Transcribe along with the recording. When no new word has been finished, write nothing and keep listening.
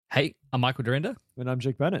Hey, I'm Michael Dorinda. And I'm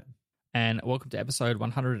Jake Bennett. And welcome to episode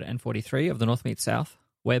 143 of the North Meets South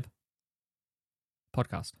web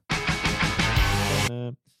podcast.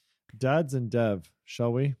 Dads and Dev,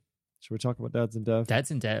 shall we? Should we talk about Dads and Dev?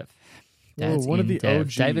 Dads and Dev. One of the Dev.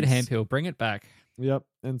 OGs. David Hemphill, bring it back. Yep.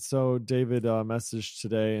 And so David messaged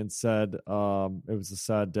today and said it was a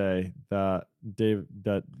sad day that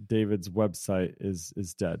David's website is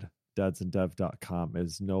dead. dadsanddev.com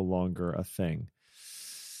is no longer a thing.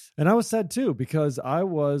 And I was sad too, because I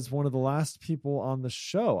was one of the last people on the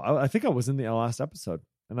show. I think I was in the last episode,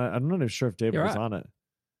 and I'm not even sure if David was on it.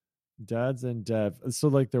 Dads and Dev. So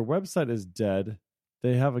like their website is dead.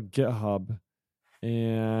 They have a GitHub,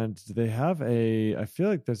 and they have I feel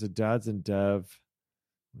like there's a Dads and Dev.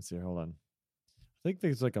 Let's see, hold on. I think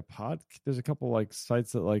there's like there's a couple like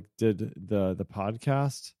sites that like did the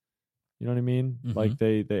podcast. You know what I mean? Mm-hmm. Like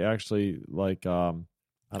they actually like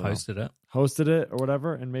hosted it or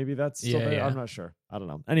whatever, and maybe that's still there. I'm not sure. I don't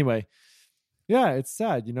know. Anyway, yeah, it's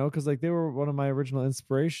sad, because like they were one of my original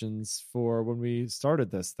inspirations for when we started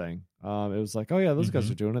this thing. It was like, oh yeah, those guys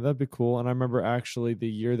are doing it. That'd be cool. And I remember actually the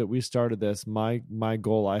year that we started this, my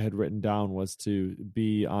goal I had written down was to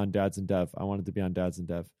be on Dads and Dev. I wanted to be on Dads and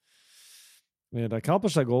Dev. And I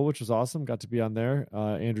accomplished that goal, which was awesome. Got to be on there.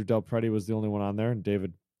 Andrew Del Preti was the only one on there, and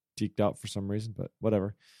David deked out for some reason, but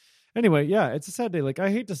whatever. Anyway, yeah, it's a sad day. Like,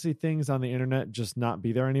 I hate to see things on the internet just not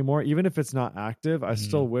be there anymore. Even if it's not active, I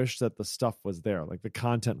still wish that the stuff was there, like the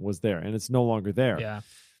content was there, and it's no longer there. Yeah.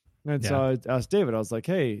 And so I asked David, I was like,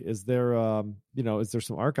 hey, is there, is there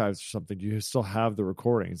some archives or something? Do you still have the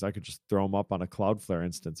recordings? I could just throw them up on a Cloudflare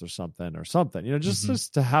instance or something,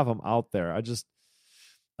 just to have them out there.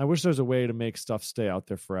 I wish there's a way to make stuff stay out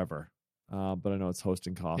there forever. But I know it's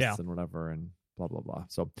hosting costs and whatever, and blah, blah, blah.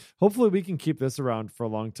 So hopefully we can keep this around for a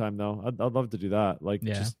long time, though. I'd love to do that. Like,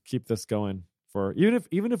 just keep this going for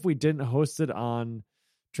even if we didn't host it on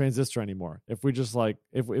Transistor anymore. If we just like,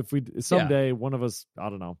 if we someday one of us, I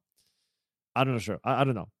don't know. I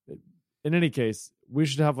don't know. In any case, we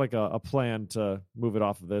should have like a plan to move it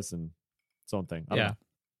off of this and its own thing. I don't know.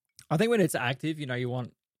 I think when it's active, you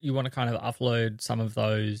want to kind of offload some of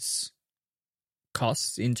those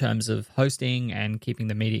costs in terms of hosting and keeping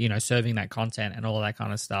the media, serving that content and all of that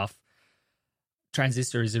kind of stuff.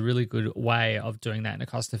 Transistor is a really good way of doing that in a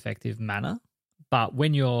cost-effective manner. But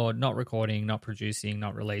when you're not recording, not producing,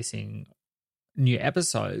 not releasing new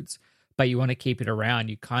episodes, but you want to keep it around,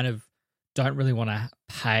 you kind of don't really want to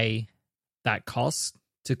pay that cost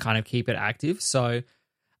to kind of keep it active. So,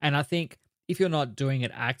 and I think if you're not doing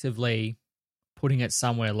it actively, putting it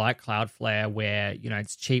somewhere like Cloudflare where,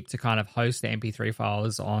 it's cheap to kind of host the MP3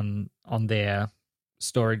 files on their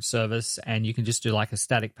storage service, and you can just do like a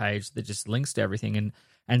static page that just links to everything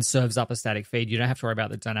and serves up a static feed. You don't have to worry about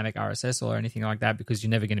the dynamic RSS or anything like that because you're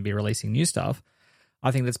never going to be releasing new stuff. I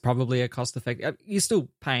think that's probably a cost-effective. You're still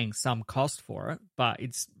paying some cost for it, but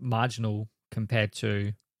it's marginal compared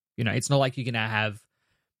to, it's not like you're going to have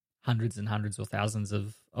hundreds and hundreds or thousands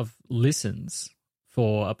of listens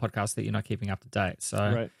for a podcast that you're not keeping up to date.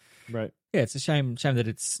 So right. Yeah, it's a shame that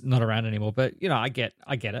it's not around anymore. But I get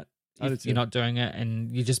it. If you're not doing it and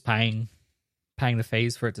you're just paying the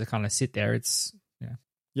fees for it to kind of sit there, it's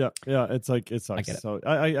yeah. It's like it sucks. I get it. So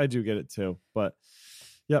I do get it too. But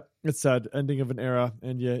yep, it's sad. Ending of an era,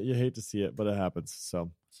 and you hate to see it, but it happens. So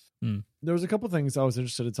there was a couple things I was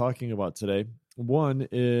interested in talking about today. One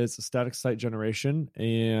is static site generation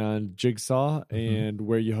and Jigsaw and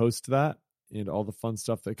where you host that, and all the fun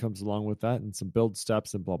stuff that comes along with that, and some build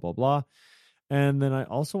steps and blah, blah, blah. And then I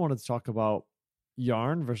also wanted to talk about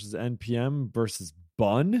Yarn versus NPM versus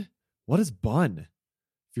Bun. What is Bun?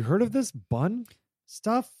 Have you heard of this Bun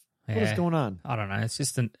stuff? What is going on? I don't know. It's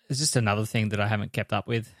just another thing that I haven't kept up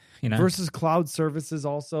with, Versus cloud services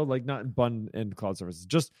also, like not Bun and cloud services,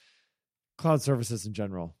 just cloud services in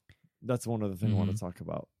general. That's one other thing I want to talk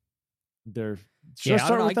about. I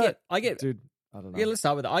don't know. Yeah, let's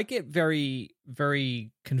start with it. I get very,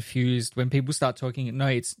 very confused when people start talking. No,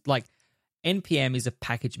 it's like NPM is a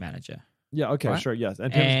package manager. Yeah, okay, right? Sure, yes. NPM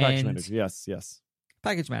is a package manager, yes.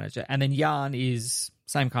 Package manager. And then Yarn is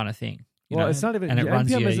same kind of thing. It's not even, and it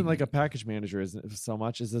NPM isn't like a package manager isn't so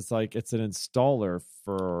much as it's like it's an installer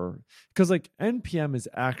because like NPM is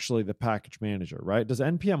actually the package manager, right? Does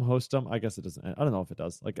NPM host them? I guess it doesn't. I don't know if it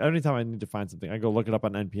does. Like anytime I need to find something, I go look it up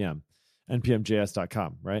on NPM,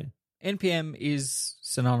 npmjs.com, right? NPM is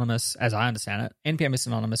synonymous, as I understand it, NPM is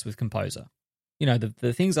synonymous with Composer.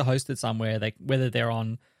 The things are hosted somewhere, whether they're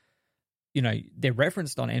on, they're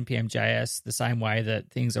referenced on npm.js the same way that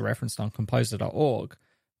things are referenced on composer.org.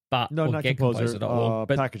 Not Composer, but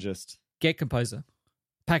Packagist. Get Composer.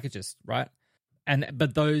 Packagist, right?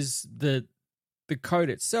 but the code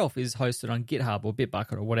itself is hosted on GitHub or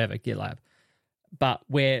Bitbucket or whatever, GitLab. But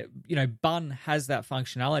where, Bun has that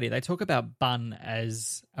functionality, they talk about Bun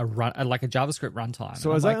as like a JavaScript runtime.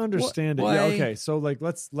 So as I understand it, yeah, okay. So like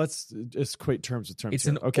let's just equate terms with terms. It's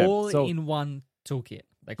here. an Okay, all-in-one toolkit.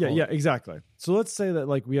 Yeah, exactly. So let's say that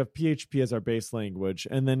like we have PHP as our base language,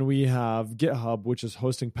 and then we have GitHub, which is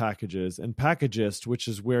hosting packages, and Packagist, which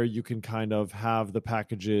is where you can kind of have the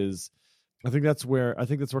packages. I think that's where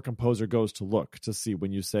Composer goes to look to see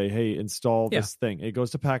when you say, "Hey, install this thing." It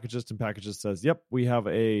goes to Packagist, and Packagist says, "Yep, we have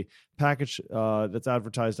a package that's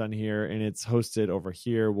advertised on here, and it's hosted over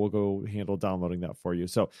here. We'll go handle downloading that for you."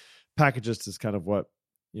 So, Packagist is kind of what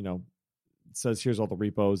says. Here's all the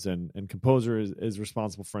repos, and Composer is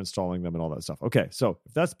responsible for installing them and all that stuff. Okay, so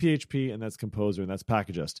if that's PHP and that's Composer and that's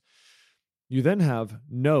Packagist, you then have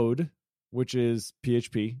Node, which is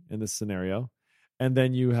PHP in this scenario. And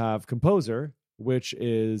then you have Composer, which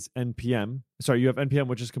is NPM. Sorry, you have NPM,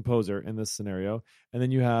 which is Composer in this scenario. And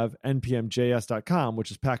then you have npmjs.com,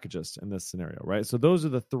 which is Packagist in this scenario, right? So those are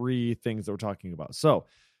the three things that we're talking about. So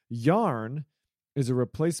Yarn is a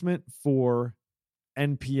replacement for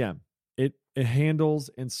NPM. It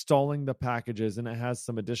handles installing the packages, and it has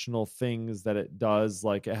some additional things that it does.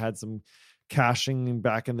 Like it had some caching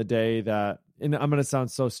back in the day that, and I'm going to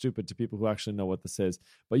sound so stupid to people who actually know what this is,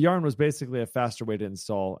 but Yarn was basically a faster way to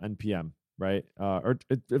install NPM, right? Or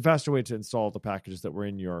a faster way to install the packages that were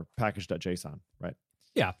in your package.json, right?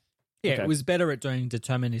 Yeah. Okay. It was better at doing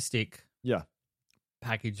deterministic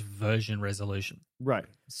package version resolution. Right.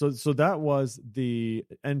 So that was the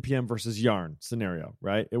NPM versus Yarn scenario,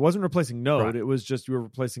 right? It wasn't replacing Node. Right. It was just you were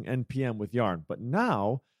replacing NPM with Yarn. But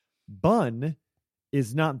now Bun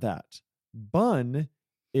is not that. Bun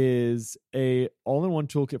is a all-in-one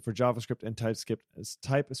toolkit for JavaScript and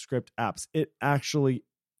TypeScript apps. It actually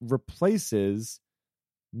replaces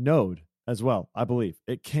Node as well, I believe.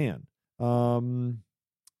 It can.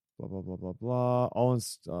 Blah blah blah blah blah. All in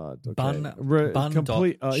Bun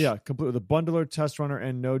complete. Complete with a bundler, test runner,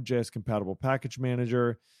 and Node.js compatible package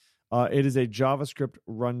manager. It is a JavaScript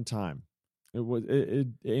runtime. It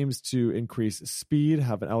aims to increase speed,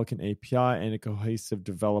 have an elegant API, and a cohesive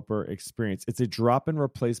developer experience. It's a drop-in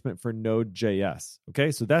replacement for Node.js.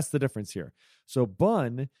 Okay, so that's the difference here. So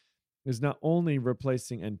Bun is not only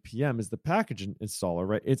replacing NPM as the package installer,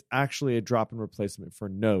 right? It's actually a drop-in replacement for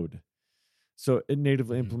Node. So it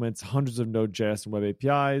natively implements hundreds of Node.js and web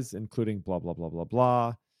APIs, including blah, blah, blah, blah,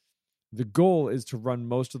 blah. The goal is to run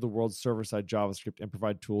most of the world's server-side JavaScript and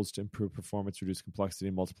provide tools to improve performance, reduce complexity,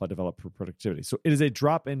 and multiply developer productivity. So it is a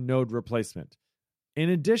drop-in Node replacement. In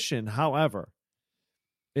addition, however,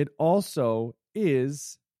 it also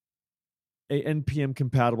is a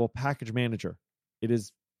NPM-compatible package manager. It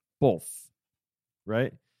is both,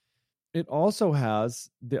 right? It also has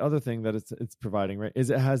the other thing that it's providing, right, is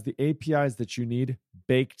it has the APIs that you need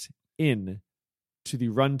baked in to the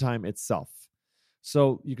runtime itself.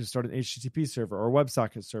 So you can start an HTTP server or a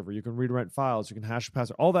WebSocket server. You can read and write files. You can hash a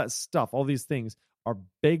password. All that stuff, all these things are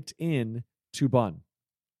baked in to Bun.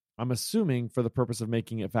 I'm assuming for the purpose of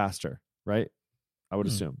making it faster, right? I would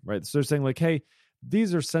assume, right? So they're saying like, hey,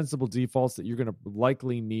 these are sensible defaults that you're going to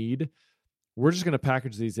likely need. We're just going to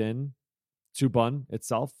package these in to Bun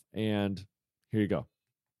itself, and here you go.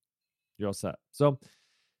 You're all set. So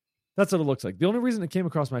that's what it looks like. The only reason it came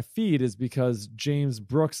across my feed is because James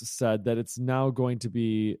Brooks said that it's now going to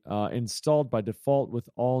be installed by default with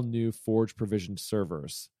all new Forge provisioned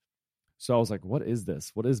servers. So I was like, what is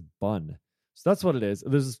this? What is Bun? So that's what it is.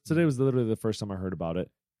 Today was literally the first time I heard about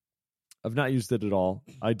it. I've not used it at all.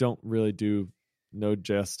 I don't really do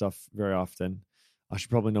Node.js stuff very often. I should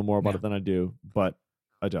probably know more about it than I do, but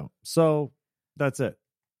I don't. So that's it.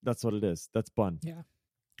 That's what it is. That's Bun.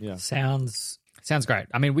 Yeah. Sounds great.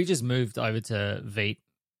 I mean, we just moved over to Vite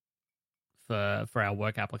for our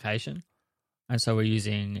work application. And so we're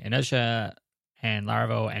using Inertia and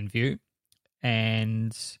Laravel and Vue.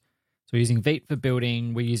 And so we're using Vite for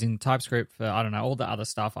building. We're using TypeScript for, I don't know, all the other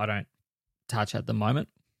stuff I don't touch at the moment.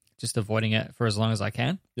 Just avoiding it for as long as I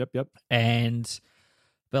can. Yep.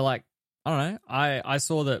 But like, I don't know. I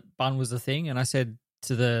saw that Bun was the thing, and I said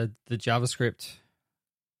to the JavaScript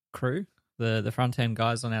crew, the front end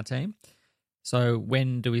guys on our team, so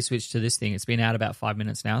when do we switch to this thing? It's been out about 5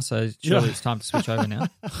 minutes now, so surely it's time to switch over now.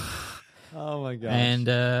 Oh my gosh. And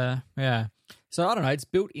so I don't know. It's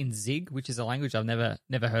built in Zig, which is a language I've never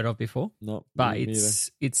heard of before. No, but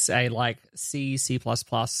it's a like C++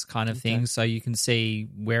 kind of thing, so you can see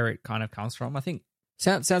where it kind of comes from. I think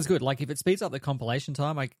sounds good. Like if it speeds up the compilation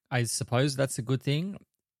time, I suppose that's a good thing.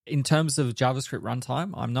 In terms of JavaScript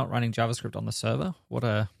runtime, I'm not running JavaScript on the server. What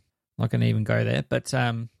a Not going to even go there, but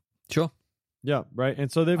sure. Yeah, right.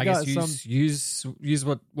 And so they've I got guess use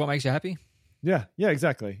what makes you happy. Yeah,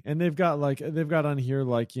 exactly. And they've got on here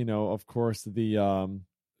like, of course the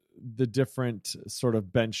different sort of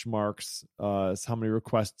benchmarks, is how many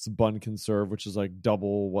requests Bun can serve, which is like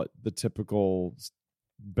double what the typical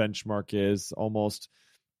benchmark is, almost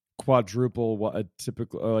quadruple what a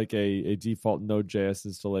typical like a default Node.js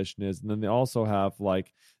installation is. And then they also have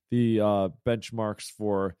like the benchmarks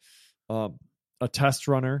for a test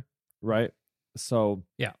runner, right? So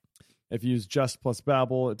yeah, if you use Just plus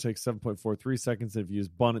Babel, it takes 7.43 seconds. If you use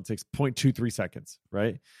Bun, it takes 0.23 seconds,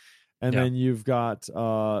 right? And then you've got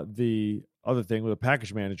the other thing with a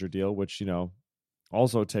package manager deal, which,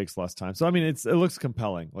 also takes less time. So, I mean, it looks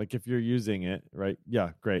compelling. Like if you're using it, right?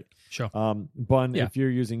 Yeah, great. Sure. Bun, if you're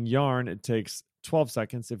using Yarn, it takes 12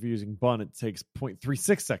 seconds. If you're using Bun, it takes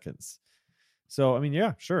 0.36 seconds. So, I mean,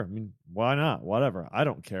 yeah, sure. I mean, why not? Whatever. I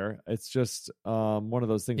don't care. It's just one of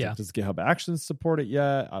those things. Like, does GitHub Actions support it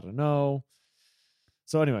yet? I don't know.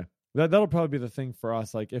 So anyway, that'll probably be the thing for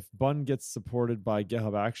us. Like if Bun gets supported by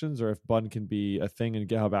GitHub Actions, or if Bun can be a thing in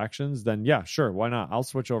GitHub Actions, then yeah, sure. Why not? I'll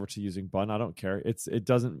switch over to using Bun. I don't care. It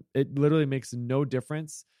literally makes no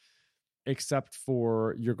difference except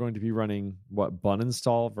for you're going to be running Bun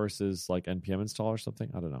install versus like NPM install or something.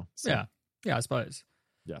 I don't know. So, yeah, I suppose.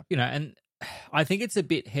 Yeah. And I think it's a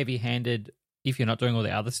bit heavy-handed if you're not doing all the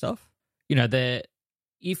other stuff.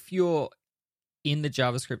 If you're in the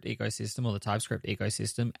JavaScript ecosystem or the TypeScript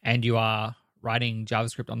ecosystem and you are writing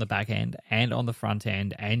JavaScript on the back end and on the front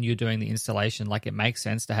end and you're doing the installation, like it makes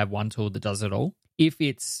sense to have one tool that does it all. If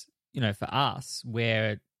it's, for us,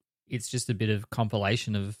 where it's just a bit of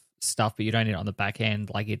compilation of stuff, but you don't need it on the back end,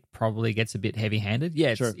 like it probably gets a bit heavy-handed.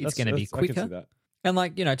 Yeah, it's going to be quicker. I can see that. And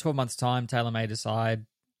like, 12 months' time, Taylor may decide,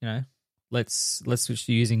 let's switch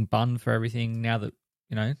to using Bun for everything now that,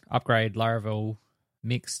 upgrade Laravel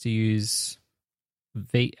Mix to use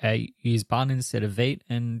use Bun instead of Vite,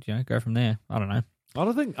 and go from there. I don't know. I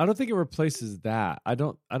don't think it replaces that. I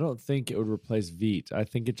don't think it would replace Vite. I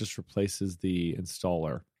think it just replaces the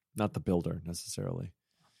installer, not the builder necessarily.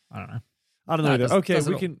 I don't know. Either. Okay,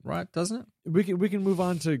 we can right, doesn't it? We can move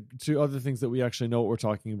on to other things that we actually know what we're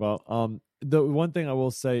talking about. The one thing I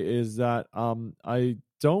will say is that I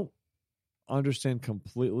don't understand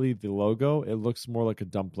completely the logo. It looks more like a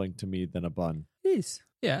dumpling to me than a bun. It is.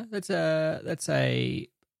 Yeah, that's a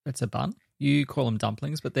bun. You call them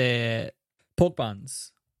dumplings, but they're pork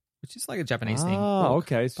buns, which is like a Japanese thing. Oh,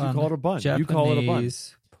 okay. So you call it a bun. Japanese you call it a bun.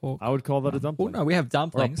 Pork I would call that a dumpling. Well, no, we have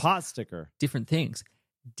dumplings. Or a pot sticker. Different things.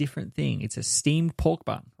 Different thing. It's a steamed pork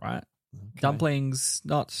bun, right? Okay. Dumplings,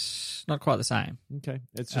 not quite the same. Okay.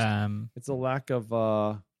 It's just it's a lack of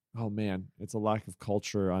it's a lack of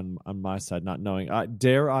culture on my side, not knowing.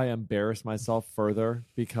 Dare I embarrass myself further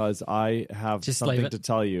because I have something to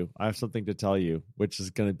tell you. I have something to tell you, which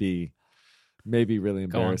is going to be maybe really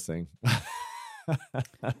embarrassing.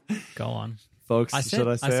 Go on. Folks, should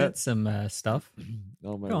I say it? I said some stuff.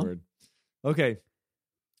 Oh, my word. Okay.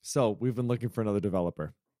 So we've been looking for another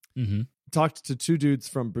developer. Mm-hmm. Talked to two dudes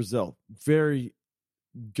from Brazil. Very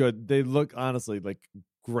good. They look honestly like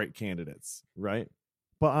great candidates, right?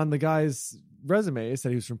 But on the guy's resume, it said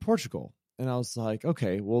he was from Portugal. And I was like,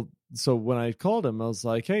 okay, well, so when I called him, I was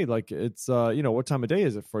like, hey, like it's, what time of day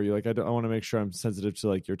is it for you? Like, I want to make sure I'm sensitive to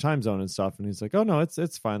like your time zone and stuff. And he's like, oh no,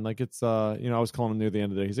 it's fine. Like it's, I was calling him near the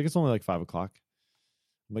end of the day. He's like, it's only like 5 o'clock.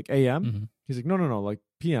 I'm like, AM? Mm-hmm. He's like, no, like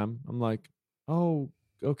PM. I'm like, oh,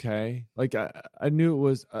 okay. Like I knew it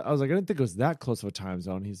was, I was like, I didn't think it was that close of a time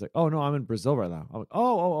zone. He's like, oh no, I'm in Brazil right now. I'm like,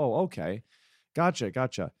 oh, okay.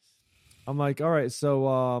 Gotcha. I'm like, all right,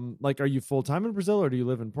 so like, are you full-time in Brazil or do you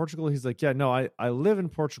live in Portugal? He's like, yeah, no, I live in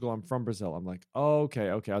Portugal. I'm from Brazil. I'm like, oh, okay.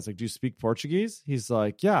 I was like, do you speak Portuguese? He's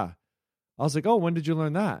like, yeah. I was like, oh, when did you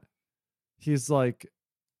learn that? He's like,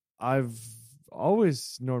 I've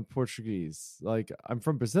always known Portuguese. Like, I'm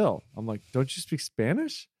from Brazil. I'm like, don't you speak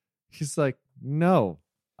Spanish? He's like, no,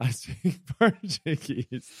 I speak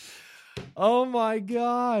Portuguese. Oh my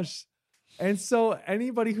gosh. And so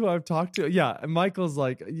anybody who I've talked to, and Michael's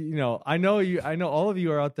like, I know all of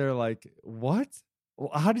you are out there like, what?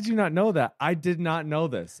 How did you not know that? I did not know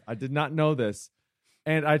this.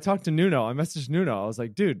 And I talked to Nuno. I messaged Nuno. I was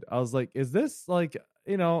like, dude, is this like,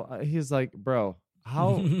 he's like, bro,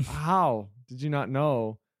 how did you not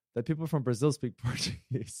know that people from Brazil speak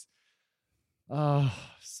Portuguese? Oh,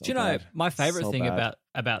 so do you know, bad. my favorite So thing bad.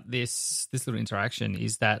 about this little interaction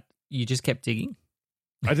is that you just kept digging.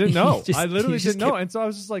 I didn't know. I literally just didn't know. And so I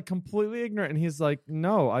was just like completely ignorant. And he's like,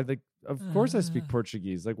 no, of course I speak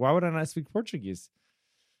Portuguese. Like, why would I not speak Portuguese?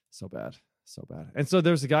 So bad. So bad. And so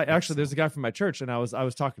there's a guy from my church, and I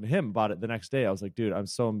was talking to him about it the next day. I was like, dude, I'm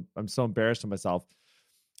so embarrassed of myself,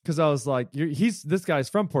 because I was like, this guy's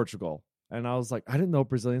from Portugal. And I was like, I didn't know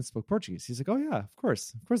Brazilians spoke Portuguese. He's like, oh yeah, of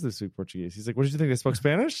course they speak Portuguese. He's like, what did you think, they spoke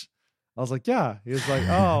Spanish? I was like, yeah. He was like,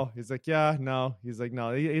 oh. He's like, yeah, no. He's like,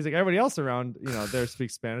 no. He's like, everybody else around, there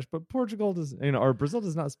speaks Spanish, but Portugal does, or Brazil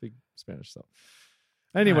does not speak Spanish. So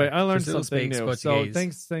anyway, I learned Brazil something new. Portuguese.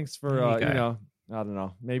 So thanks for I don't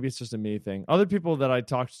know. Maybe it's just a me thing. Other people that I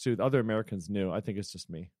talked to, other Americans knew. I think it's just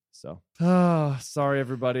me. So, sorry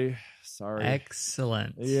everybody. Sorry.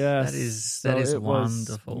 Excellent. Yes. That is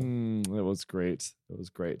wonderful. It was great. It was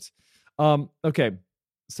great. Okay.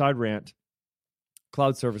 Side rant.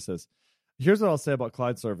 Cloud services. Here's what I'll say about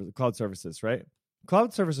cloud services, right?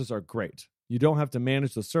 Cloud services are great. You don't have to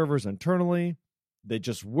manage the servers internally. They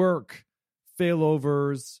just work.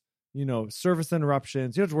 Failovers, service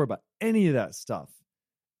interruptions. You don't have to worry about any of that stuff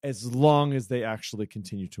as long as they actually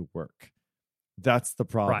continue to work. That's the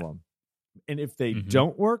problem. Right. And if they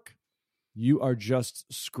don't work, you are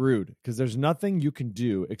just screwed, because there's nothing you can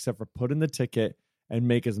do except for put in the ticket and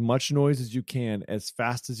make as much noise as you can, as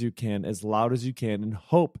fast as you can, as loud as you can, and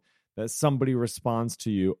hope that somebody responds to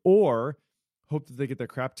you, or hope that they get their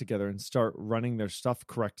crap together and start running their stuff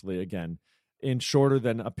correctly again in shorter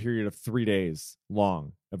than a period of 3 days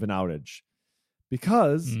long of an outage.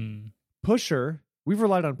 Because Pusher, we've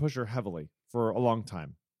relied on Pusher heavily for a long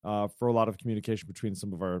time, for a lot of communication between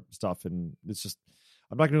some of our stuff. And it's just,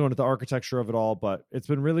 I'm not going to go into the architecture of it all, but it's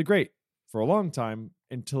been really great for a long time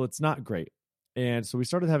until it's not great. And so we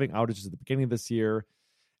started having outages at the beginning of this year,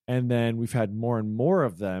 and then we've had more and more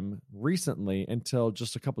of them recently, until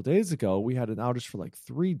just a couple of days ago, we had an outage for like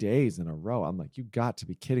 3 days in a row. I'm like, you got to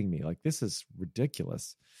be kidding me. Like, this is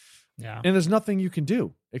ridiculous. Yeah. And there's nothing you can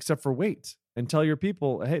do except for wait and tell your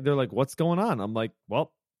people, hey, they're like, what's going on? I'm like,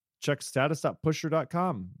 well, check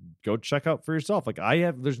status.pusher.com. Go check out for yourself. Like,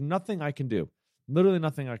 there's nothing I can do. Literally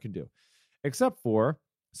nothing I can do except for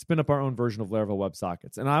spin up our own version of Laravel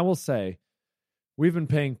WebSockets. And I will say, we've been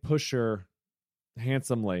paying Pusher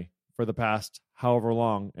handsomely for the past however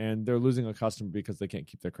long, and they're losing a customer because they can't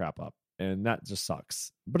keep their crap up. And that just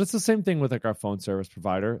sucks. But it's the same thing with like our phone service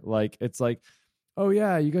provider. Like, it's like, oh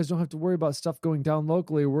yeah, you guys don't have to worry about stuff going down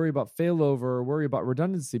locally, or worry about failover, or worry about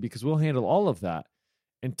redundancy, because we'll handle all of that,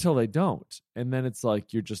 until they don't. And then it's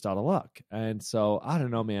like, you're just out of luck. And so I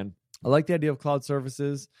don't know, man. I like the idea of cloud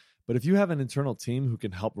services, but if you have an internal team who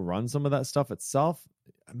can help run some of that stuff itself,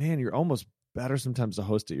 man, you're almost better sometimes to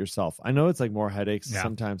host it yourself. I know it's like more headaches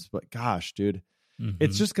sometimes, but gosh, dude,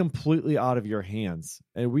 it's just completely out of your hands.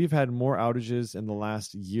 And we've had more outages in the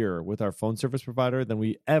last year with our phone service provider than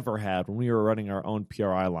we ever had when we were running our own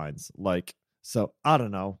PRI lines. Like, so I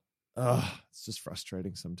don't know. It's just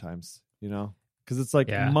frustrating sometimes, because it's like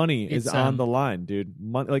money is on the line, dude.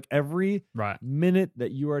 Money, like every minute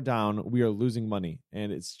that you are down, we are losing money,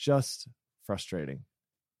 and it's just frustrating.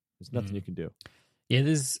 There's nothing you can do. Yeah,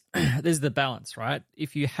 there's the balance, right?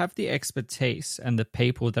 If you have the expertise and the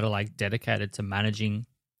people that are like dedicated to managing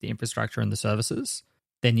the infrastructure and the services,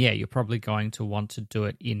 then yeah, you're probably going to want to do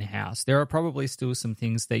it in-house. There are probably still some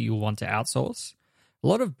things that you'll want to outsource. A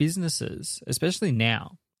lot of businesses, especially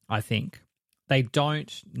now, I think, they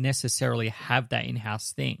don't necessarily have that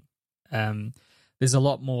in-house thing. There's a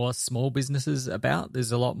lot more small businesses about.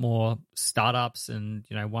 There's a lot more startups and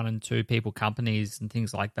 1 and 2 people companies and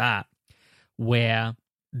things like that, where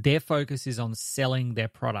their focus is on selling their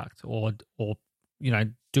product or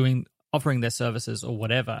offering their services or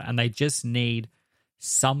whatever, and they just need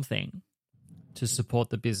something to support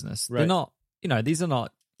the business. Right. They're not, these are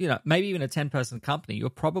not, maybe even a 10-person company, you're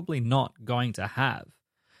probably not going to have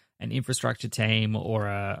an infrastructure team or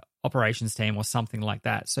a operations team or something like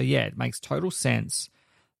that. So yeah, it makes total sense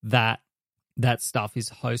that that stuff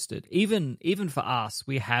is hosted. Even for us,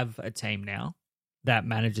 we have a team now that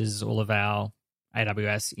manages all of our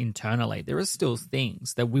AWS internally. There are still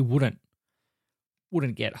things that we wouldn't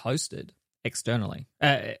get hosted externally,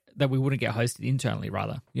 that we wouldn't get hosted internally,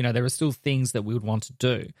 rather. There are still things that we would want to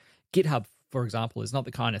do. GitHub, for example, is not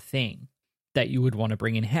the kind of thing that you would want to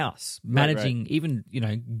bring in-house. Managing even,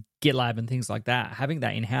 GitLab and things like that, having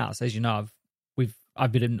that in-house, as you know,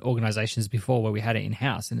 I've been in organizations before where we had it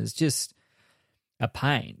in-house, and it's just a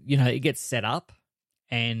pain. It gets set up,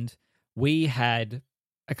 and we had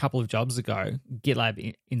a couple of jobs ago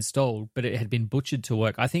GitLab installed, but it had been butchered to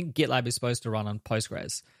work. I think GitLab is supposed to run on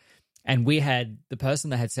Postgres, and we had the person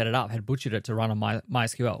that had set it up had butchered it to run on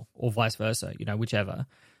MySQL or vice versa, whichever.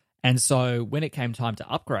 And so when it came time to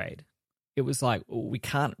upgrade, it was like, well, we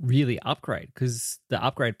can't really upgrade because the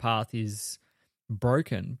upgrade path is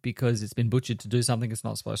broken because it's been butchered to do something it's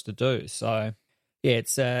not supposed to do. So yeah,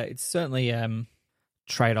 it's certainly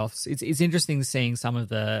trade-offs. It's interesting seeing some of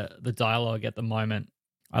the dialogue at the moment.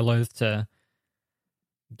 I loathe to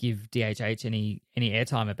give DHH any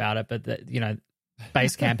airtime about it, but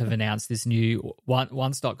Basecamp have announced this new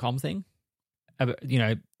once.com thing.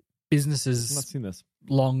 Businesses I've not seen this.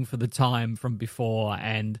 long for the time from before,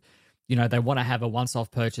 and they want to have a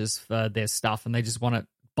once-off purchase for their stuff, and they just want to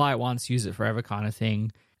buy it once, use it forever kind of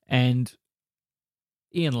thing. And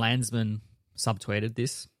Ian Landsman subtweeted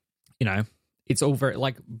this. It's all very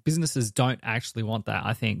like businesses don't actually want that,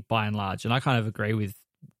 I think, by and large. And I kind of agree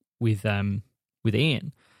with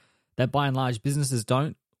Ian that by and large businesses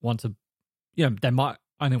don't want to, they might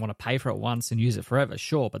only want to pay for it once and use it forever,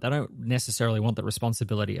 sure, but they don't necessarily want the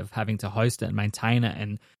responsibility of having to host it and maintain it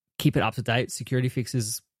and keep it up to date. Security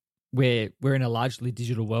fixes, we're in a largely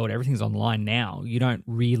digital world. Everything's online now. You don't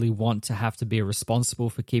really want to have to be responsible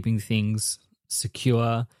for keeping things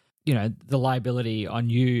secure. The liability on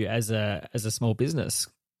you as a small business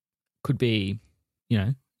could be,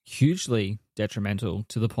 hugely detrimental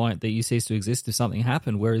to the point that you cease to exist if something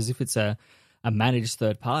happened. Whereas if it's a managed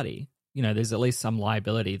third party, there's at least some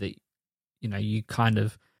liability that, you kind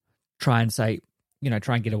of try and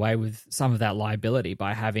get away with some of that liability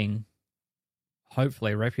by having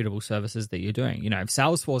hopefully reputable services that you're doing. If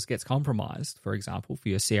Salesforce gets compromised, for example, for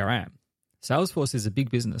your CRM, Salesforce is a big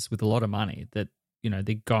business with a lot of money that,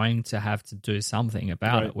 they're going to have to do something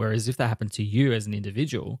about it. Whereas if that happened to you as an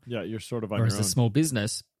individual, you're sort of on or your as own. a small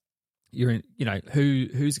business, you're in,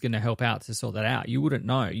 who's going to help out to sort that out? You wouldn't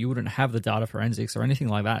know. You wouldn't have the data forensics or anything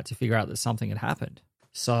like that to figure out that something had happened.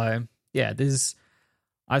 So yeah,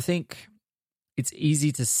 I think it's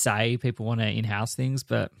easy to say people want to in-house things,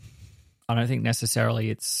 but I don't think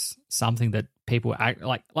necessarily it's something that people act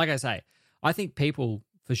like I say, I think people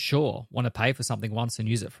for sure want to pay for something once and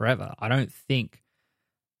use it forever. I don't think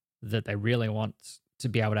that they really want to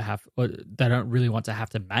be able to have, or they don't really want to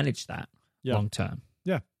have to manage that long term.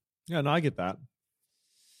 Yeah, no, I get that.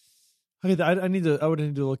 I would need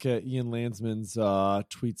to look at Ian Landsman's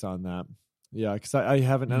tweets on that. Yeah, because I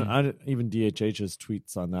haven't, even DHH's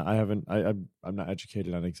tweets on that. I'm not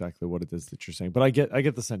educated on exactly what it is that you're saying, but I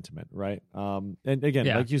get the sentiment, right? And again,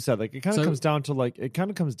 like you said, like it kind of comes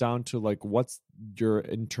down to what's your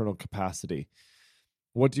internal capacity.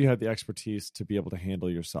 What do you have the expertise to be able to handle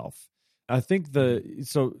yourself? I think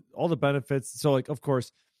so all the benefits. So like, of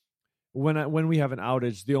course, when we have an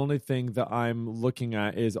outage, the only thing that I'm looking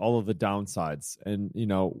at is all of the downsides. And,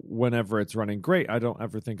 whenever it's running great, I don't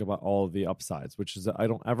ever think about all of the upsides, which is that I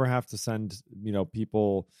don't ever have to send,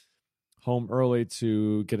 people home early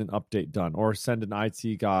to get an update done, or send an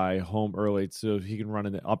IT guy home early so he can run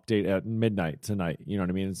an update at midnight tonight. You know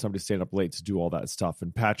what I mean? And somebody staying up late to do all that stuff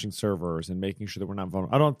and patching servers and making sure that we're not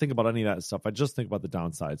vulnerable. I don't think about any of that stuff. I just think about the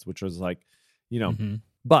downsides, which was like,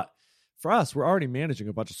 but for us, we're already managing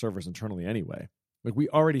a bunch of servers internally anyway. Like we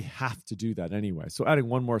already have to do that anyway. So adding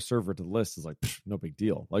one more server to the list is like, no big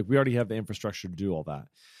deal. Like we already have the infrastructure to do all that.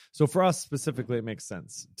 So for us specifically, it makes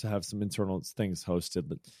sense to have some internal things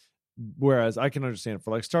hosted. Whereas I can understand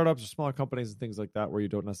for like startups or smaller companies and things like that, where you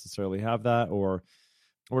don't necessarily have that or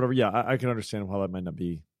whatever. Yeah, I can understand how that might not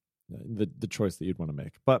be the choice that you'd want to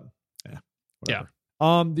make. But whatever.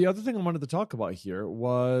 The other thing I wanted to talk about here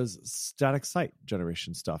was static site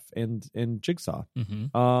generation stuff and Jigsaw.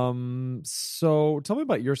 So tell me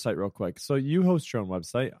about your site real quick. So you host your own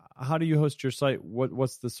website. How do you host your site?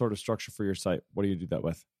 What's the sort of structure for your site? What do you do that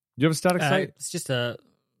with? Do you have a static site? It's just a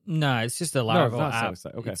Laravel app.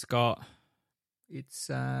 Site. Okay. It's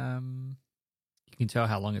you can tell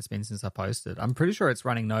how long it's been since I posted. I'm pretty sure it's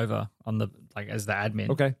running Nova on as the admin.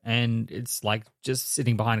 Okay. And it's like just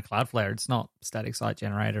sitting behind a Cloudflare. It's not static site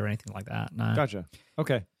generator or anything like that. No. Gotcha.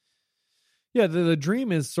 Okay. Yeah, the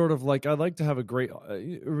dream is sort of like I'd like to have a great,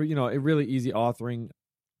 a really easy authoring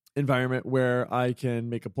environment where I can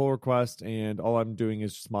make a pull request and all I'm doing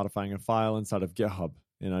is just modifying a file inside of GitHub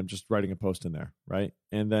and I'm just writing a post in there, right?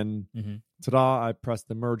 And then, ta-da, I press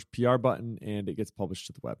the merge PR button and it gets published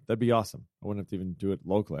to the web. That'd be awesome. I wouldn't have to even do it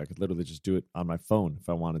locally. I could literally just do it on my phone if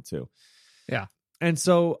I wanted to. Yeah. And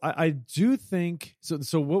so I do think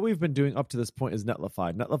so what we've been doing up to this point is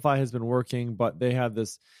Netlify. Netlify has been working, but they have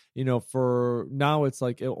this, for now it's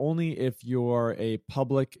like only if you're a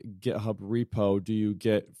public GitHub repo do you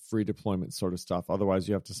get free deployment sort of stuff. Otherwise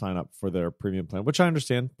you have to sign up for their premium plan, which I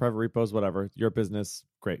understand. Private repos, whatever. Your business,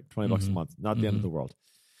 great. $20 a month, not the end of the world.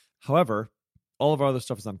 However, all of our other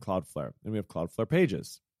stuff is on Cloudflare and we have Cloudflare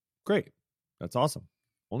pages. Great. That's awesome.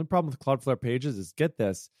 Only problem with Cloudflare pages is, get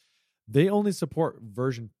this, they only support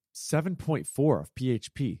version 7.4 of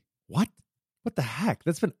PHP. What? what the heck?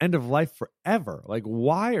 That's been end of life forever. Like,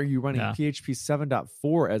 why are you running PHP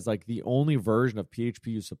 7.4 as like the only version of PHP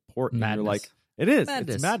you support? Madness. And you're like, it is.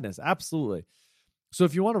 Madness. It's madness. Absolutely. So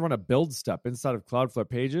if you want to run a build step inside of Cloudflare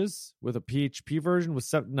Pages with a PHP version with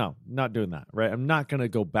no, not doing that, right? I'm not going to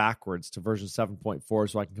go backwards to version 7.4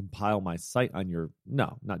 so I can compile my site on your,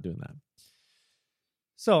 no, not doing that.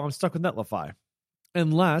 So I'm stuck with Netlify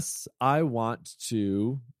unless I want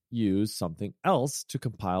to use something else to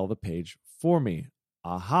compile the page for me.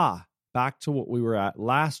 Aha, back to what we were at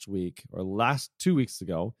last week or last 2 weeks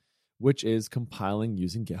ago, which is compiling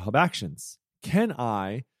using GitHub Actions. Can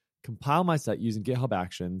I compile my site using GitHub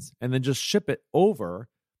Actions and then just ship it over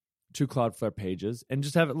to Cloudflare Pages and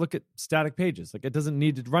just have it look at static pages? Like, it doesn't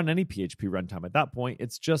need to run any PHP runtime at that point.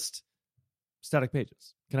 It's just static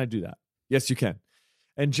pages. Can I do that? Yes, you can.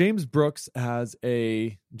 And James Brooks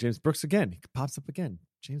James Brooks again. He pops up again.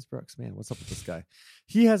 James Brooks, man, what's up with this guy?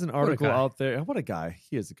 He has an article out there. What a guy.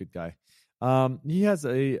 He is a good guy. He has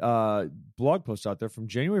a blog post out there from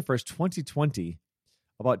January 1st, 2020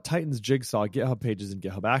 about Titan's Jigsaw, GitHub Pages, and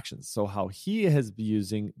GitHub Actions. So how he has been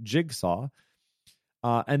using Jigsaw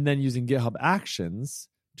and then using GitHub Actions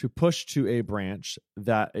to push to a branch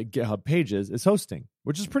that GitHub Pages is hosting,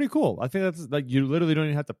 which is pretty cool. I think that's like, you literally don't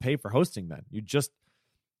even have to pay for hosting then. You just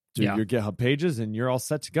do your GitHub Pages and you're all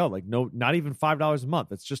set to go. Like, no, not even $5 a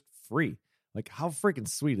month. It's just free. Like, how freaking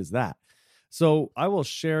sweet is that? So I will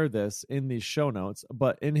share this in the show notes,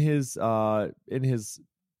 but in his blog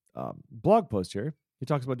post here, he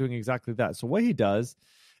talks about doing exactly that. So what he does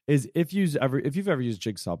is if you've ever used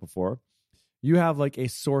Jigsaw before, you have like a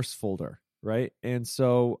source folder, right? And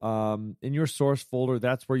so in your source folder,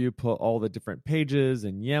 that's where you put all the different pages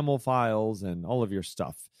and YAML files and all of your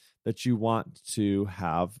stuff that you want to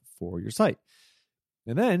have for your site.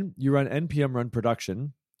 And then you run npm run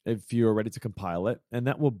production if you're ready to compile it, and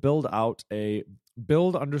that will build out a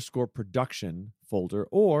build_production folder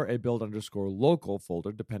or a build_local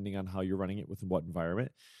folder, depending on how you're running it within what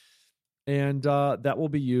environment. And that will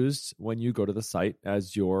be used when you go to the site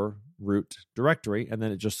as your root directory, and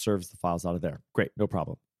then it just serves the files out of there. Great, no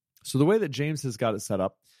problem. So the way that James has got it set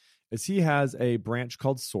up is he has a branch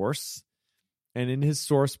called source, and in his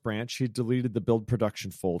source branch, he deleted the build production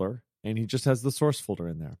folder, and he just has the source folder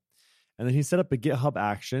in there. And then he set up a GitHub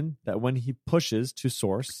action that when he pushes to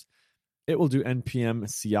source, it will do npm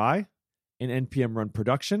CI and npm run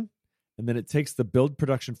production. And then it takes the build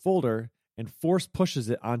production folder and force pushes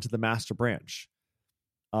it onto the master branch.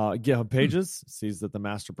 GitHub Pages sees that the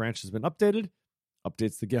master branch has been updated,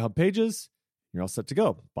 updates the GitHub Pages. You're all set to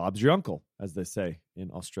go. Bob's your uncle, as they say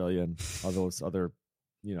in Australia and all those other,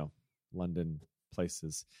 London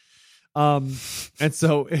places. And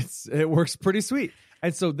so it works pretty sweet.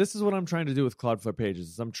 And so this is what I'm trying to do with Cloudflare Pages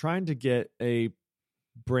is I'm trying to get a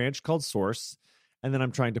branch called source, and then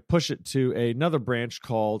I'm trying to push it to another branch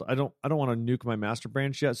called, I don't want to nuke my master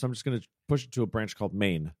branch yet, so I'm just going to push it to a branch called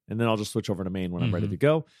main, and then I'll just switch over to main when I'm ready to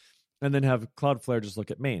go, and then have Cloudflare just look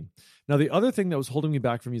at main. Now, the other thing that was holding me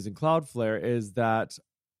back from using Cloudflare is that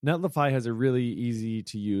Netlify has a really easy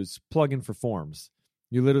to use plugin for forms.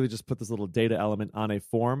 You literally just put this little data element on a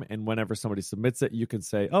form, and whenever somebody submits it, you can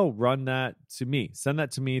say, oh, run that to me. Send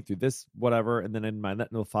that to me through this whatever, and then in my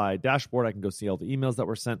Netlify dashboard, I can go see all the emails that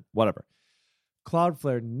were sent, whatever.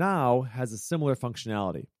 Cloudflare now has a similar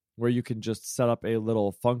functionality where you can just set up a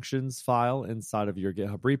little functions file inside of your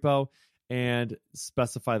GitHub repo and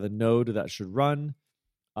specify the node that should run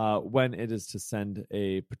when it is to send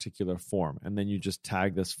a particular form. And then you just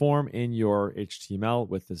tag this form in your HTML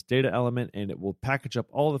with this data element, and it will package up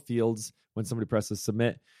all the fields. When somebody presses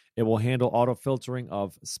submit, it will handle auto filtering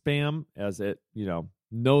of spam as it,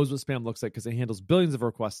 knows what spam looks like because it handles billions of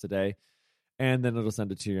requests a day. And then it'll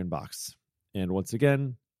send it to your inbox. And once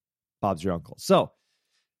again, Bob's your uncle. So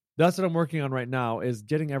that's what I'm working on right now, is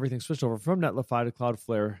getting everything switched over from Netlify to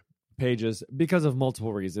Cloudflare Pages because of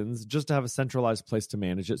multiple reasons, just to have a centralized place to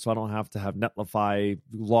manage it, so I don't have to have Netlify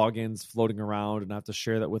logins floating around and have to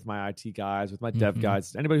share that with my IT guys, with my dev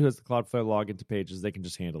guys. Anybody who has the Cloudflare login to Pages, they can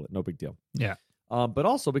just handle it. No big deal. Yeah. But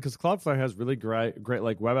also because Cloudflare has really great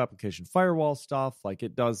like web application firewall stuff. Like,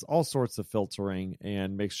 it does all sorts of filtering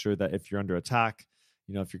and makes sure that if you're under attack,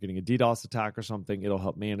 if you're getting a DDoS attack or something, it'll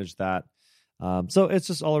help manage that. So it's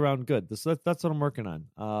just all around good. So that's what I'm working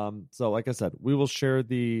on. So like I said, we will share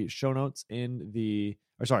the show notes we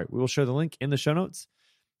will share the link in the show notes.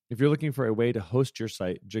 If you're looking for a way to host your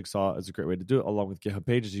site, Jigsaw is a great way to do it, along with GitHub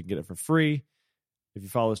Pages. You can get it for free. If you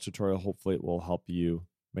follow this tutorial, hopefully it will help you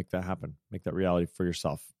make that happen, make that reality for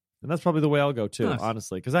yourself. And that's probably the way I'll go too,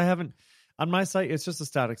 honestly, because I haven't, on my site, it's just a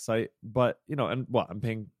static site, but I'm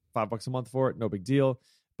paying $5 a month for it. No big deal.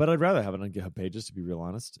 But I'd rather have it on GitHub Pages, to be real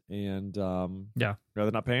honest, and rather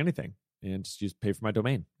not pay anything and just pay for my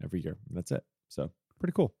domain every year. And that's it. So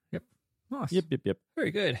pretty cool. Yep. Nice. Yep. Very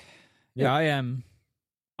good. Yep. Yeah, I am.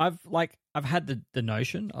 I've had the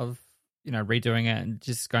notion of redoing it and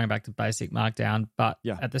just going back to basic Markdown, but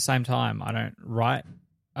at the same time, I don't write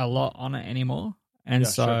a lot on it anymore, and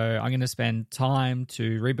so I'm going to spend time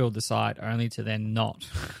to rebuild the site only to then not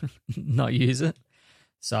use it.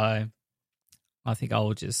 So I think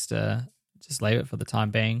I'll just leave it for the time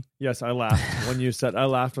being. Yes, I laughed when you said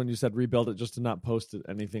rebuild it just to not post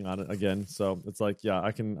anything on it again. So it's like, yeah,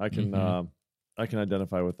 I can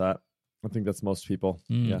identify with that. I think that's most people.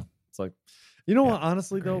 Yeah, it's like, what?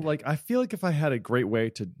 Honestly, though, like I feel like if I had a great way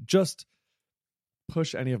to just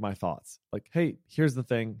push any of my thoughts, like, hey, here's the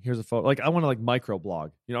thing, here's a photo. Like I want to micro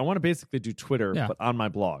blog. I want to basically do Twitter, but on my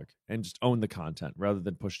blog and just own the content rather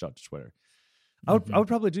than push it out to Twitter. I would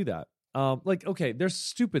probably do that. Okay, there's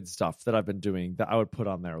stupid stuff that I've been doing that I would put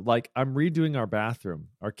on there. Like I'm redoing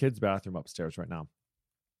our kids' bathroom upstairs right now.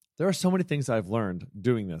 There are so many things I've learned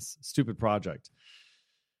doing this stupid project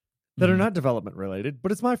that are not development related,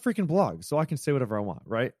 but it's my freaking blog, so I can say whatever I want,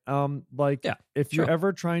 right? If you're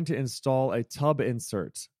ever trying to install a tub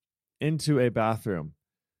insert into a bathroom,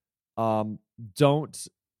 you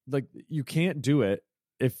can't do it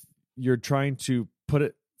if you're trying to put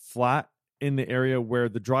it flat in the area where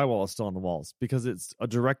the drywall is still on the walls, because it's a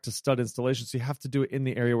direct to stud installation. So you have to do it in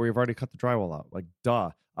the area where you've already cut the drywall out. Like, duh.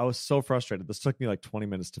 I was so frustrated. This took me like 20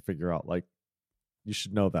 minutes to figure out. Like, you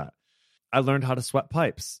should know that. I learned how to sweat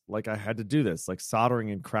pipes. Like I had to do this, like soldering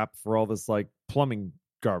and crap for all this like plumbing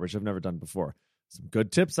garbage I've never done before. Some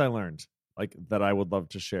good tips I learned, like that I would love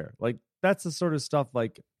to share. Like that's the sort of stuff,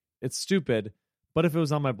 like it's stupid, but if it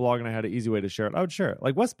was on my blog and I had an easy way to share it, I would share it.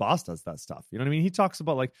 Like Wes Boss does that stuff. You know what I mean? He talks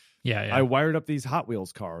about like, I wired up these Hot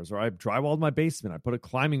Wheels cars, or I drywalled my basement. I put a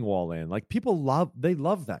climbing wall in. Like people love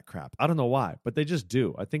that crap. I don't know why, but they just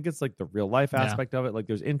do. I think it's like the real life aspect of it. Like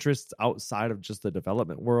there's interests outside of just the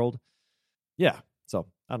development world. Yeah. So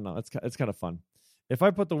I don't know. It's kind of fun. If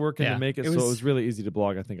I put the work in to make it so it was really easy to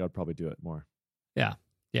blog, I think I'd probably do it more. Yeah.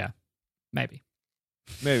 Yeah. Maybe.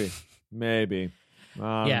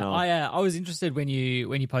 I was interested when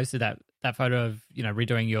you posted that photo of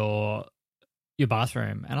redoing your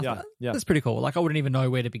bathroom, and I thought that's pretty cool. Like I wouldn't even know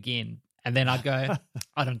where to begin, and then I'd go,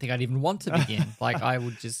 I don't think I'd even want to begin. Like I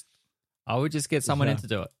would just get someone in to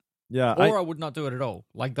do it. Yeah, or I would not do it at all.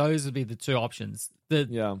 Like those would be the two options.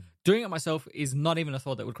 Doing it myself is not even a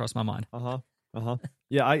thought that would cross my mind.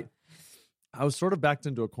 Yeah, I was sort of backed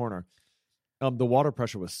into a corner. The water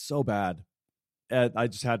pressure was so bad. And I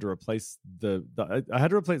just had to replace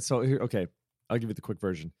so here, okay, I'll give you the quick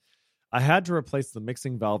version. I had to replace the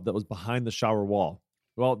mixing valve that was behind the shower wall.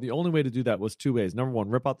 Well, the only way to do that was two ways. Number one,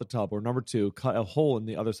 rip out the tub, or number two, cut a hole in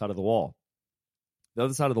the other side of the wall. The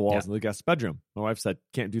other side of the wall is in the guest bedroom. My wife said,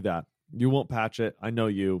 can't do that. You won't patch it. I know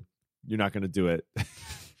you. You're not going to do it.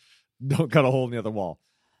 Don't cut a hole in the other wall.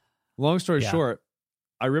 Long story short,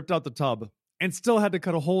 I ripped out the tub and still had to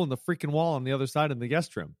cut a hole in the freaking wall on the other side in the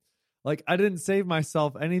guest room. Like, I didn't save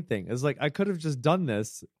myself anything. It's like I could have just done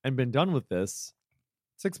this and been done with this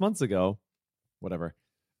 6 months ago. Whatever.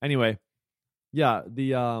 Anyway, so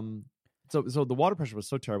the water pressure was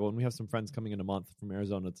so terrible, and we have some friends coming in a month from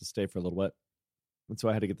Arizona to stay for a little bit. And so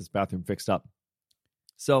I had to get this bathroom fixed up.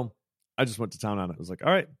 So I just went to town on it. I was like,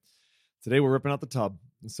 all right, today we're ripping out the tub.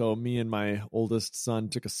 And so me and my oldest son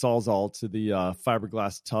took a Sawzall to the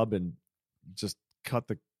fiberglass tub and just cut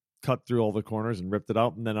through all the corners and ripped it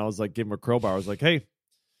out. And then I was like, give him a crowbar. I was like, hey,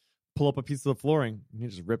 pull up a piece of the flooring. And he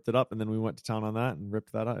just ripped it up. And then we went to town on that and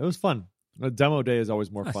ripped that out. It was fun. A demo day is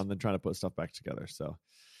always more fun than trying to put stuff back together. So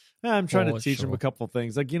I'm trying to teach him a couple of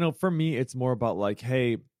things. Like, for me, it's more about like,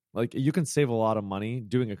 hey, like you can save a lot of money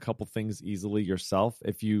doing a couple things easily yourself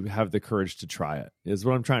if you have the courage to try it, is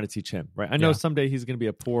what I'm trying to teach him. Right. I know someday he's going to be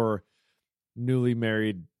a poor, newly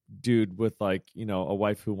married dude with like, a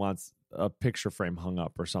wife who wants a picture frame hung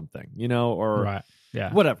up or something, or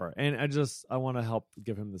whatever. And I want to help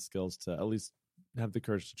give him the skills to at least have the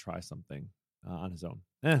courage to try something on his own.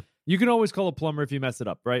 You can always call a plumber if you mess it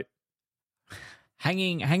up, right?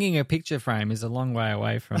 Hanging a picture frame is a long way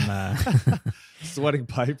away from sweating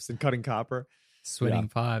pipes and cutting copper. Sweating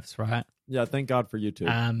pipes, right? Yeah, thank God for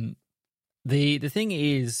YouTube. The thing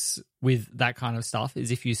is with that kind of stuff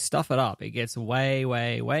is if you stuff it up, it gets way,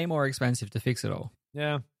 way, way more expensive to fix it all.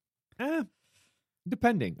 Yeah.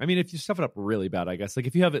 Depending. I mean, if you stuff it up really bad, I guess. Like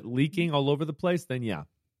if you have it leaking all over the place, then yeah.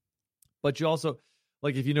 But you also,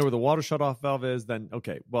 like if you know where the water shutoff valve is, then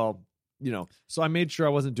okay, well, so I made sure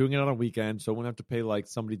I wasn't doing it on a weekend, so I wouldn't have to pay like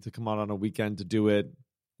somebody to come out on a weekend to do it.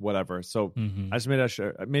 whatever. So Mm-hmm. I just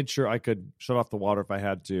made sure I could shut off the water if I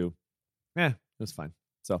had to. It was fine.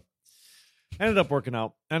 So ended up working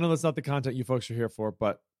out. I know that's not the content you folks are here for,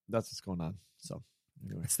 but that's what's going on. So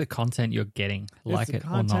anyway, It's the content you're getting, like it's the it or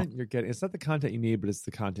not. content you're getting. It's not the content you need, but it's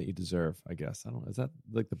the content you deserve, I guess. I don't know. Is that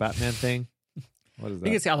like the Batman thing? What is I that?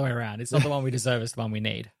 think it's the other way around. It's not the one we deserve, it's the one we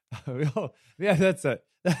need. Oh, yeah, that's it.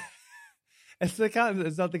 It's the content.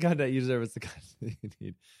 It's not the content you deserve. It's the content you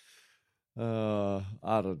need.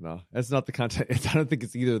 I don't know. It's not the content. I don't think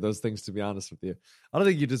it's either of those things, to be honest with you. I don't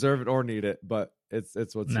think you deserve it or need it, but it's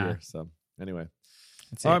what's here. So anyway,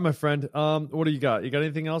 all right, my friend. What do you got? You got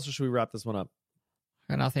anything else, or should we wrap this one up?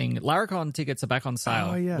 Got nothing. Laracon tickets are back on sale.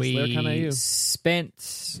 Oh yes, we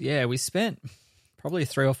spent probably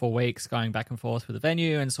 3 or 4 weeks going back and forth with the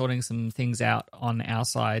venue and sorting some things out on our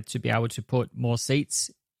side to be able to put more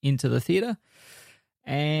seats into the theater.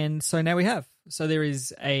 And so now we have. So there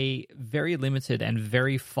is a very limited and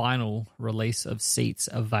very final release of seats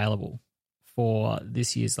available for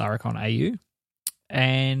this year's Laracon AU.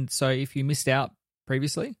 And so if you missed out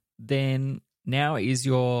previously, then now is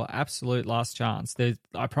your absolute last chance.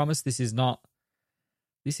 I promise this is not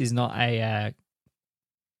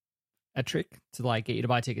a trick to like get you to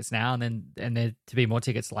buy tickets now and there to be more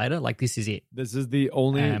tickets later. Like, this is it. This is the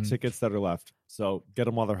only tickets that are left. So get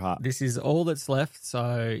them while they're hot. This is all that's left.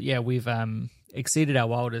 So yeah, we've exceeded our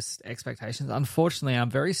wildest expectations. Unfortunately, I'm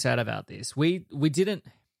very sad about this. I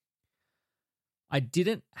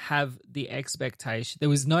didn't have the expectation. There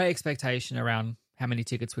was no expectation around how many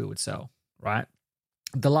tickets we would sell, right?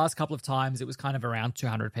 The last couple of times it was kind of around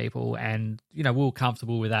 200 people, and we were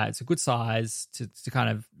comfortable with that. It's a good size to kind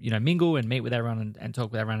of mingle and meet with everyone and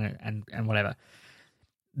talk with everyone and whatever.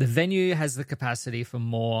 The venue has the capacity for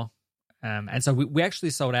more, and so we actually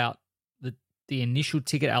sold out the initial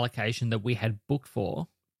ticket allocation that we had booked for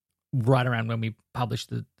right around when we published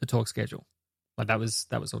the talk schedule. Like that was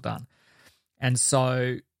all done. And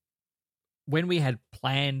so when we had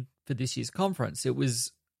planned for this year's conference, it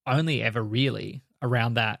was only ever really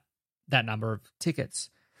around that number of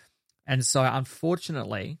tickets. And so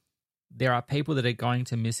unfortunately, there are people that are going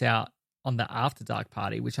to miss out on the After Dark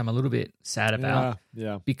party, which I'm a little bit sad about.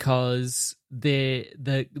 Yeah. Because there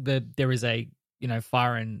is a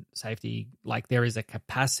fire and safety, like there is a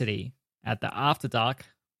capacity at the After Dark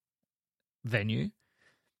venue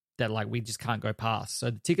that like we just can't go past.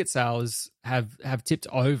 So the ticket sales have tipped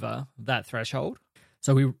over that threshold.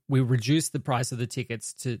 So we reduced the price of the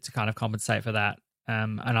tickets to kind of compensate for that.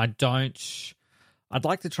 And I'd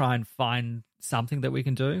like to try and find something that we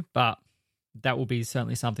can do, but that will be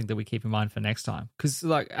certainly something that we keep in mind for next time. Because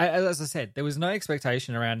like, as I said, there was no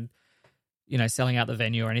expectation around, selling out the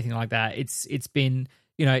venue or anything like that. It's been,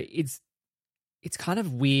 it's kind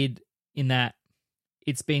of weird in that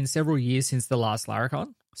it's been several years since the last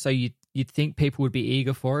Laracon. So you'd think people would be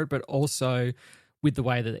eager for it, but also with the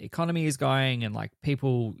way that the economy is going and like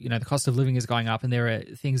people, the cost of living is going up and there are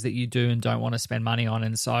things that you do and don't want to spend money on.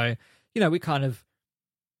 And so, we kind of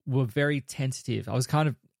were very tentative. I was kind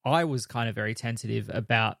of very tentative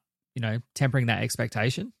about, tempering that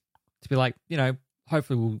expectation to be like,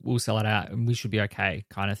 hopefully we'll sell it out and we should be okay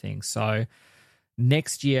kind of thing. So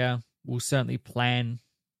next year we'll certainly plan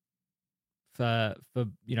for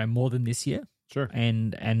more than this year. Sure.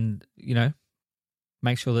 And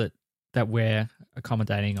make sure that we're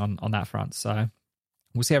accommodating on that front. So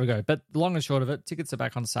we'll see how we go. But the long and short of it, tickets are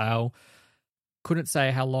back on sale. Couldn't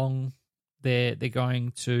say how long they're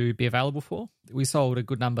going to be available for. We sold a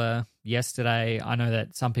good number yesterday. I know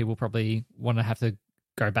that some people probably want to have to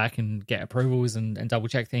go back and get approvals and double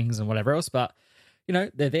check things and whatever else. But,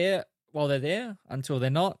 they're there while they're there until they're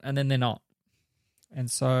not, and then they're not. And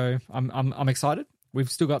so I'm excited. We've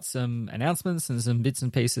still got some announcements and some bits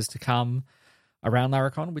and pieces to come around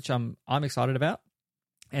Laracon, which I'm excited about.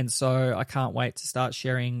 And so I can't wait to start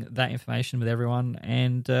sharing that information with everyone.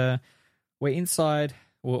 And we're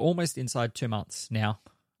almost inside 2 months now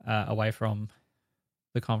away from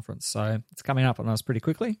the conference. So it's coming up on us pretty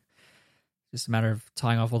quickly. Just a matter of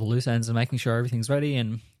tying off all the loose ends and making sure everything's ready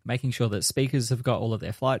and making sure that speakers have got all of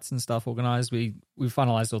their flights and stuff organized. We've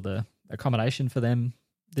finalized all the accommodation for them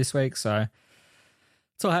this week. So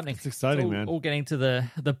it's all happening. It's exciting, man. All getting to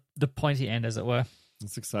the pointy end, as it were.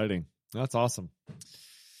 It's exciting. That's awesome.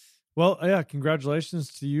 Well, yeah,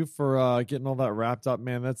 congratulations to you for getting all that wrapped up,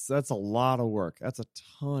 man. That's a lot of work. That's a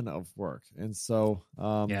ton of work. And so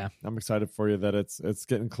I'm excited for you that it's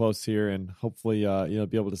getting close here, and hopefully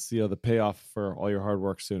be able to see the payoff for all your hard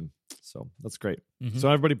work soon. So that's great. Mm-hmm. So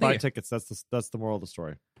everybody buy tickets. That's the moral of the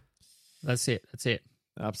story. That's it.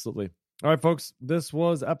 Absolutely. All right, folks, this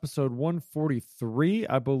was episode 143,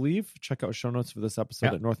 I believe. Check out show notes for this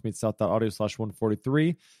episode at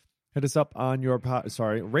northmeetsouth.audio/143. Hit us up on your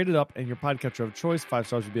rate it up in your podcatcher of choice. 5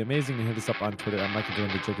 stars would be amazing. And hit us up on Twitter at Michael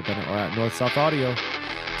Jordan, Jacob Bennett, or at North South Audio.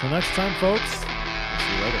 Till next time, folks. I'll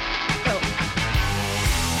see you later.